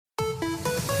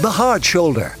The Hard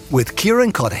Shoulder with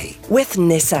Kieran Cuddihy with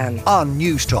Nissan on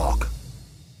News Talk.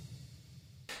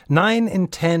 9 in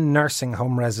 10 nursing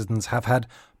home residents have had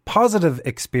positive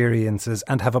experiences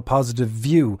and have a positive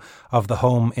view of the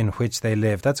home in which they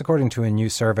live. That's according to a new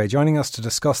survey. Joining us to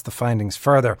discuss the findings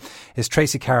further is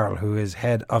Tracy Carroll, who is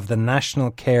head of the National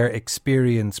Care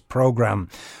Experience Programme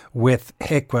with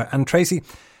HIQA. And Tracy,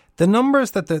 the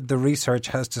numbers that the research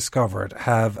has discovered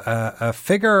have a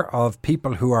figure of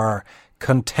people who are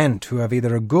content, who have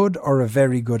either a good or a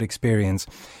very good experience,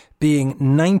 being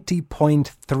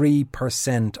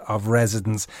 90.3% of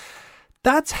residents.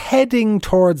 That's heading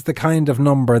towards the kind of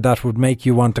number that would make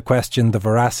you want to question the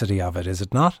veracity of it, is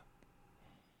it not?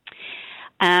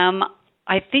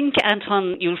 I think,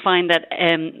 Anton, you'll find that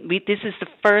this is the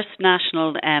first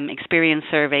national experience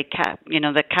survey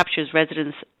that captures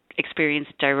residents' experience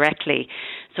directly.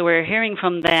 So we're hearing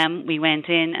from them. We went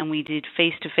in and we did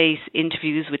face-to-face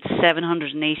interviews with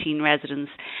 718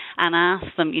 residents and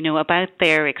asked them, about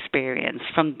their experience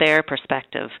from their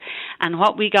perspective. And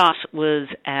what we got was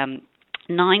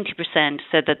 90%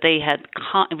 said that they had,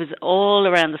 it was all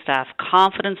around the staff,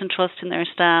 confidence and trust in their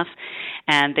staff,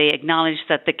 and they acknowledged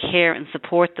that the care and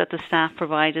support that the staff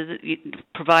provided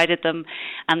them,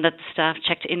 and that the staff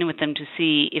checked in with them to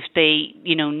see if they,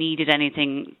 needed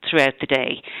anything throughout the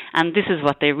day. And this is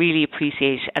what they really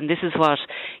appreciate, and this is what,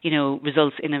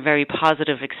 results in a very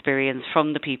positive experience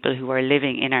from the people who are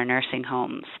living in our nursing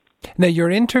homes. Now,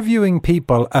 you're interviewing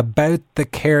people about the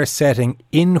care setting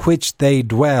in which they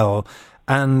dwell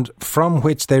and from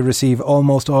which they receive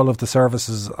almost all of the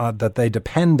services that they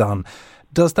depend on.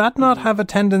 Does that not have a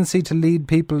tendency to lead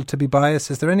people to be biased?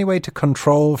 Is there any way to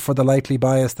control for the likely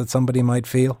bias that somebody might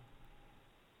feel?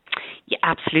 Yeah,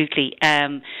 absolutely.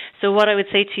 So what I would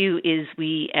say to you is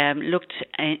we looked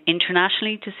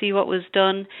internationally to see what was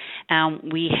done.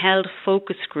 We held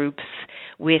focus groups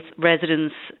with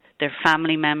residents, their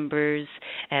family members,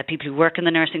 people who work in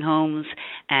the nursing homes,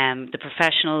 the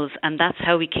professionals, and that's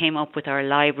how we came up with our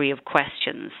library of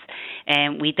questions.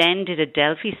 We then did a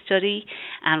Delphi study,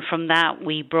 and from that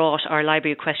we brought our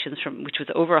library of questions, which was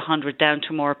over 100, down to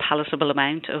a more palatable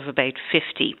amount of about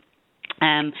 50.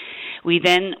 We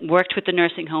then worked with the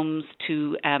nursing homes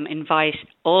to invite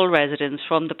all residents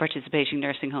from the participating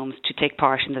nursing homes to take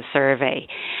part in the survey.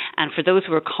 And for those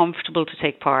who were comfortable to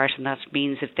take part, and that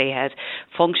means if they had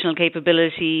functional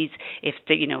capabilities, if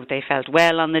they felt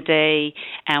well on the day,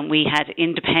 and we had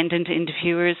independent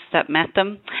interviewers that met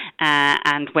them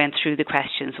and went through the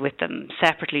questions with them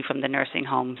separately from the nursing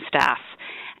home staff.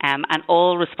 And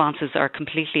all responses are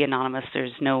completely anonymous.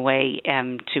 There's no way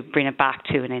to bring it back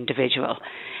to an individual.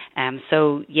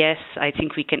 So yes, I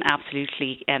think we can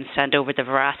absolutely stand over the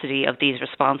veracity of these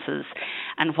responses.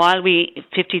 And while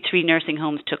 53 nursing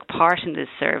homes took part in this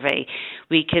survey,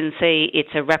 we can say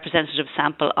it's a representative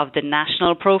sample of the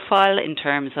national profile in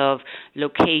terms of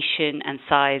location and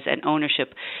size and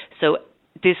ownership. So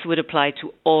this would apply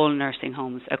to all nursing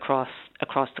homes across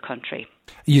the country.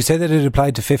 You say that it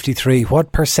applied to 53.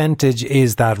 What percentage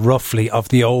is that roughly of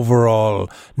the overall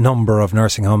number of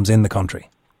nursing homes in the country?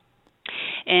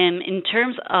 In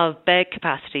terms of bed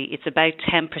capacity, it's about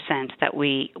 10% that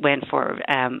we went for.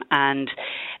 And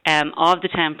of the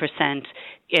 10%,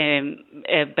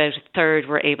 about a third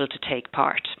were able to take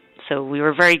part. So we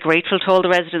were very grateful to all the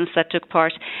residents that took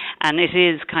part, and it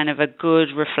is kind of a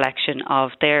good reflection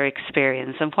of their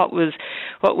experience and what was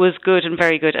good and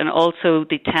very good, and also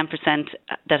the 10%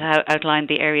 that outlined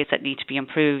the areas that need to be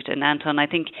improved. And Anton, I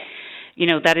think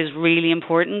that is really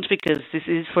important because this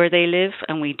is where they live,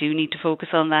 and we do need to focus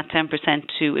on that 10%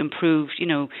 to improve,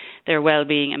 their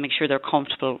well-being and make sure they're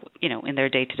comfortable, in their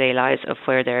day-to-day lives of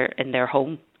where they're in their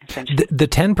home. The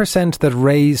 10% that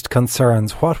raised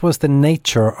concerns, what was the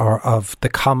nature of the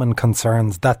common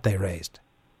concerns that they raised?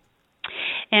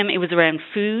 It was around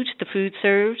food, the food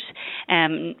served,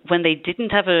 when they didn't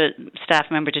have a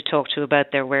staff member to talk to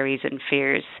about their worries and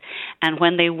fears, and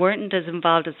when they weren't as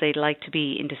involved as they'd like to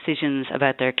be in decisions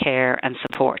about their care and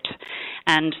support.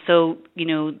 And so,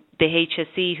 the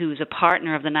HSE, who's a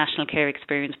partner of the National Care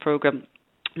Experience Programme,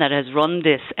 that has run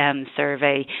this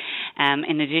survey,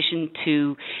 in addition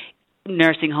to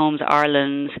Nursing Homes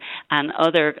Ireland and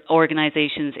other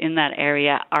organisations in that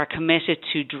area, are committed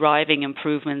to driving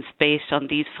improvements based on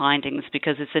these findings,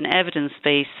 because it's an evidence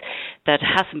base that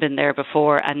hasn't been there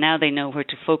before, and now they know where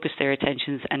to focus their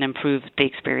attentions and improve the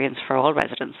experience for all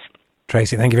residents.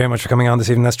 Tracy, thank you very much for coming on this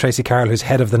evening. That's Tracy Carroll, who's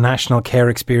head of the National Care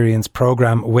Experience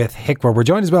Programme with HIQA. We're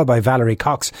joined as well by Valerie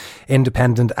Cox,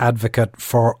 independent advocate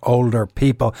for older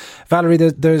people. Valerie,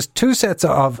 there's two sets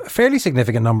of fairly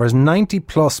significant numbers,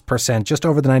 90+%, just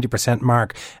over the 90%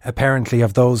 mark, apparently,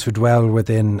 of those who dwell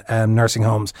within nursing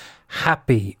homes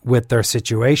happy with their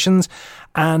situations,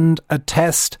 and a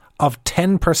test of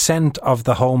 10% of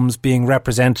the homes being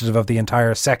representative of the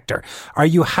entire sector. Are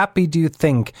you happy, do you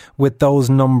think, with those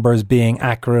numbers being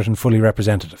accurate and fully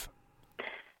representative?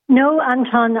 No,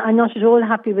 Anton, I'm not at all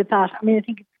happy with that. I mean, I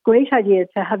think it's a great idea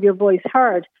to have your voice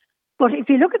heard. But if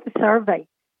you look at the survey,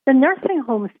 the nursing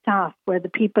home staff were the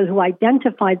people who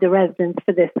identified the residents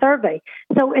for this survey.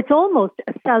 So it's almost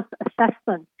a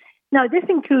self-assessment. Now, this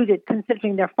included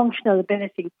considering their functional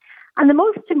ability. And the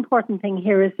most important thing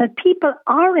here is that people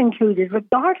are included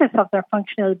regardless of their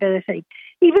functional ability.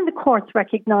 Even the courts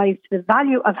recognised the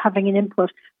value of having an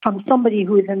input from somebody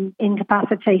who is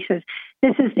incapacitated.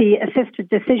 This is the Assisted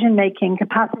Decision Making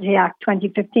Capacity Act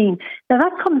 2015. Now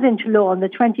that comes into law on the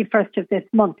 21st of this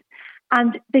month.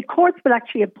 And the courts will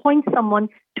actually appoint someone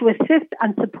to assist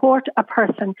and support a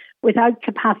person without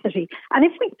capacity. And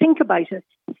if we think about it,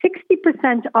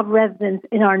 60% of residents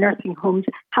in our nursing homes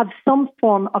have some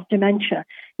form of dementia.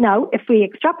 Now, if we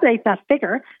extrapolate that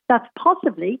figure, that's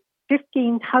possibly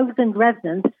 15,000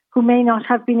 residents who may not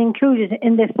have been included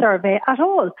in this survey at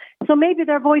all. So maybe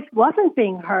their voice wasn't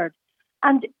being heard.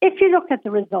 And if you look at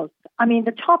the results, I mean,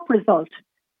 the top result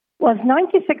was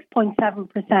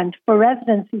 96.7% for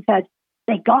residents who said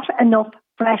they got enough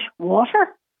fresh water.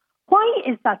 Why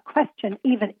is that question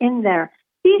even in there?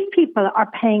 These people are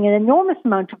paying an enormous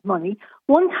amount of money,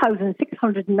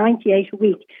 $1,698 a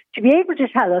week, to be able to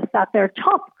tell us that their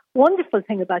top wonderful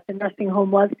thing about the nursing home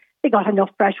was they got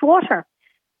enough fresh water.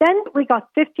 Then we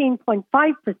got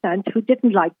 15.5% who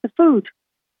didn't like the food.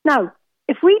 Now,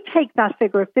 if we take that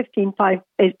figure of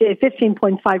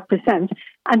 15.5%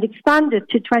 and expand it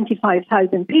to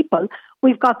 25,000 people,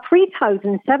 we've got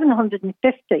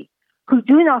 3,750 who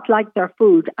do not like their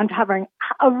food and having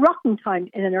a rotten time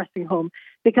in a nursing home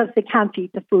because they can't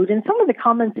eat the food. And some of the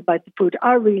comments about the food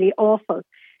are really awful.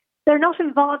 They're not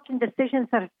involved in decisions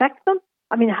that affect them.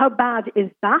 I mean, how bad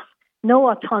is that? No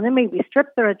autonomy. We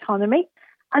stripped their autonomy.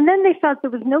 And then they felt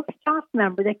there was no staff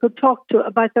member they could talk to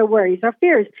about their worries or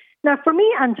fears. Now, for me,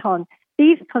 Anton,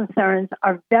 these concerns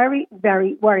are very,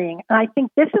 very worrying. And I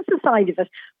think this is the side of it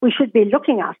we should be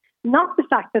looking at, not the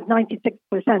fact that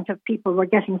 96% of people were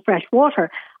getting fresh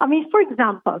water. I mean, for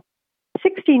example,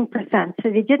 16%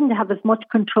 said they didn't have as much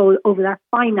control over their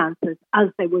finances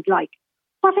as they would like.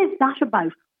 What is that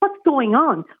about? What's going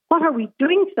on? What are we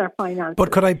doing to their finances?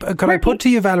 But could I put to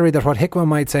you, Valerie, that what HIQA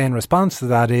might say in response to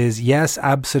that is, yes,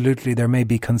 absolutely, there may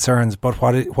be concerns, but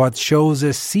what shows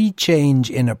a sea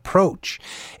change in approach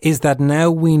is that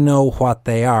now we know what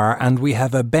they are, and we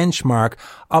have a benchmark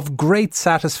of great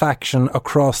satisfaction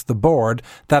across the board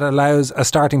that allows a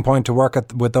starting point to work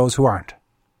with those who aren't.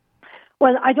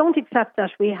 Well, I don't accept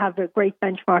that we have a great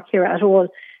benchmark here at all,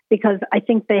 because I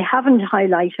think they haven't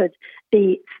highlighted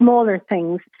the smaller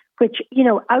things, which, you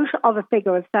know, out of a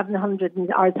figure of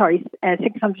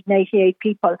 688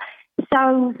 people,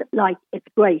 sounds like it's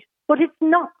great, but it's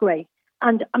not great.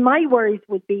 And my worries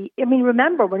would be, I mean,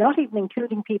 remember, we're not even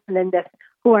including people in this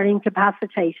who are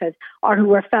incapacitated or who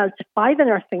were felt by the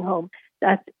nursing home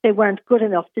that they weren't good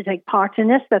enough to take part in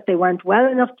it, that they weren't well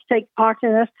enough to take part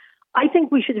in it. I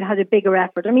think we should have had a bigger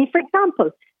effort. I mean, for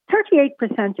example,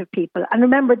 38% of people, and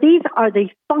remember, these are the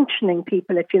functioning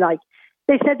people, if you like,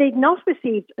 they said they'd not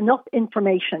received enough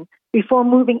information before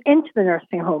moving into the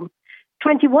nursing home.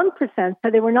 21%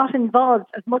 said they were not involved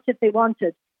as much as they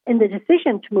wanted in the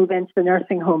decision to move into the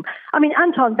nursing home. I mean,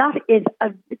 Anton,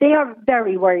 they are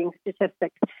very worrying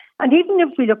statistics. And even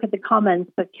if we look at the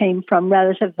comments that came from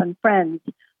relatives and friends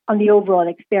on the overall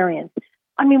experience,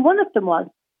 I mean, one of them was,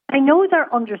 I know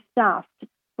they're understaffed,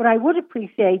 but I would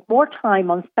appreciate more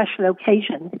time on special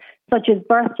occasions, such as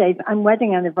birthdays and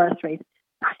wedding anniversaries.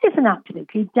 That is an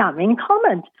absolutely damning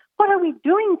comment. What are we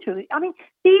doing to it? I mean,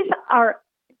 these are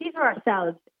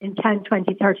ourselves in 10,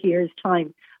 20, 30 years'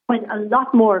 time, when a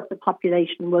lot more of the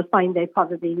population will find they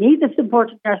probably need the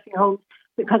support of nursing homes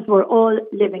because we're all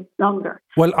living longer.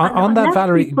 Well, on that,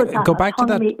 Valerie, go back to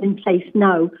that. In place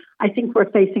now, I think we're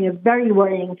facing a very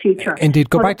worrying future. Indeed,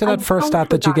 go back to that first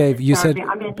stat that you gave. You said,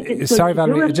 sorry,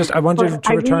 Valerie, I wanted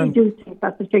to return. I really do think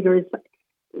that the figure is.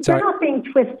 They're not being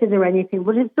twisted or anything,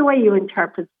 but it's the way you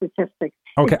interpret statistics.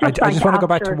 Okay, I just want to go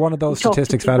back to one of those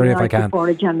statistics, Valerie, if I can. Before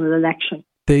a general election.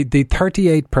 the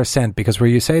 38%, because where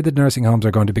you say that nursing homes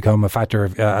are going to become a factor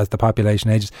as the population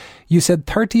ages, you said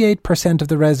 38% of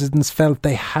the residents felt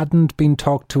they hadn't been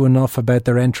talked to enough about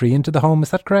their entry into the home.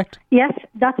 Is that correct? Yes,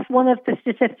 that's one of the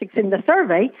statistics in the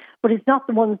survey, but it's not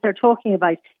the ones they're talking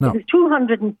about. No. It was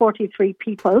 243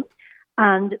 people,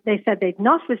 and they said they'd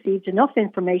not received enough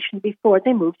information before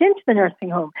they moved into the nursing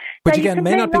home. Which now, again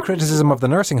may not be criticism of the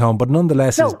nursing home, but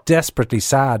nonetheless is desperately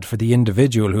sad for the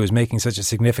individual who is making such a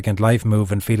significant life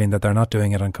move and feeling that they're not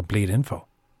doing it on complete info.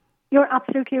 You're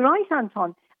absolutely right,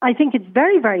 Anton. I think it's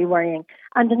very, very worrying.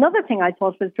 And another thing I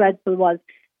thought was dreadful was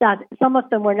that some of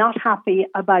them were not happy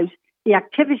about the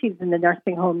activities in the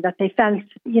nursing home, that they felt,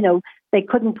 they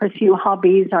couldn't pursue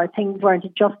hobbies or things weren't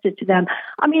adjusted to them.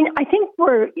 I mean, I think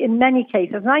we're in many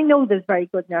cases, and I know there's very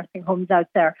good nursing homes out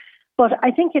there, but I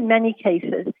think in many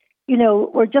cases,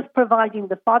 we're just providing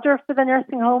the fodder for the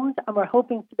nursing homes and we're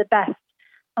hoping for the best.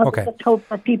 Okay. Let's hope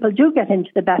that people do get into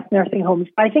the best nursing homes.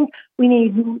 But I think we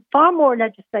need far more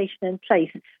legislation in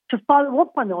place to follow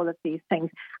up on all of these things.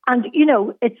 And,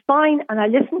 it's fine, and I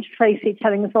listened to Tracy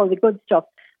telling us all the good stuff,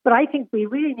 but I think we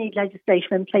really need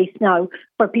legislation in place now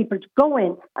for people to go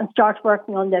in and start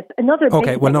working on this. We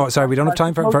don't have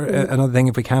time for another thing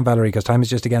if we can, Valerie, because time is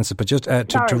just against us. But just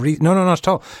not at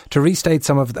all. To restate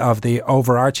some of the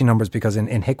overarching numbers, because in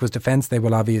HIQA's defence, they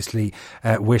will obviously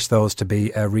wish those to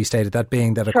be restated. That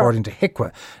being that, according to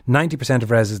HIQA, 90% of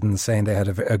residents saying they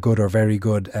had a good or very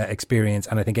good experience,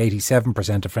 and I think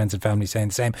 87% of friends and family saying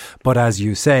the same. But as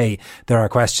you say, there are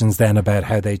questions then about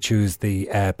how they choose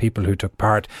the people who took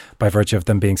part by virtue of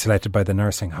them being selected by the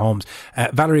nursing homes.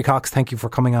 Valerie Cox, thank you for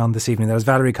coming on this evening. That was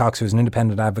Valerie Cox, who's an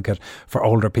independent advocate for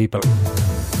older people.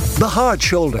 The Hard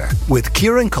Shoulder with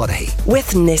Kieran Cuddihy. With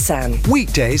Nissan.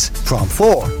 Weekdays from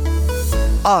 4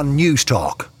 on News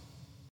Talk.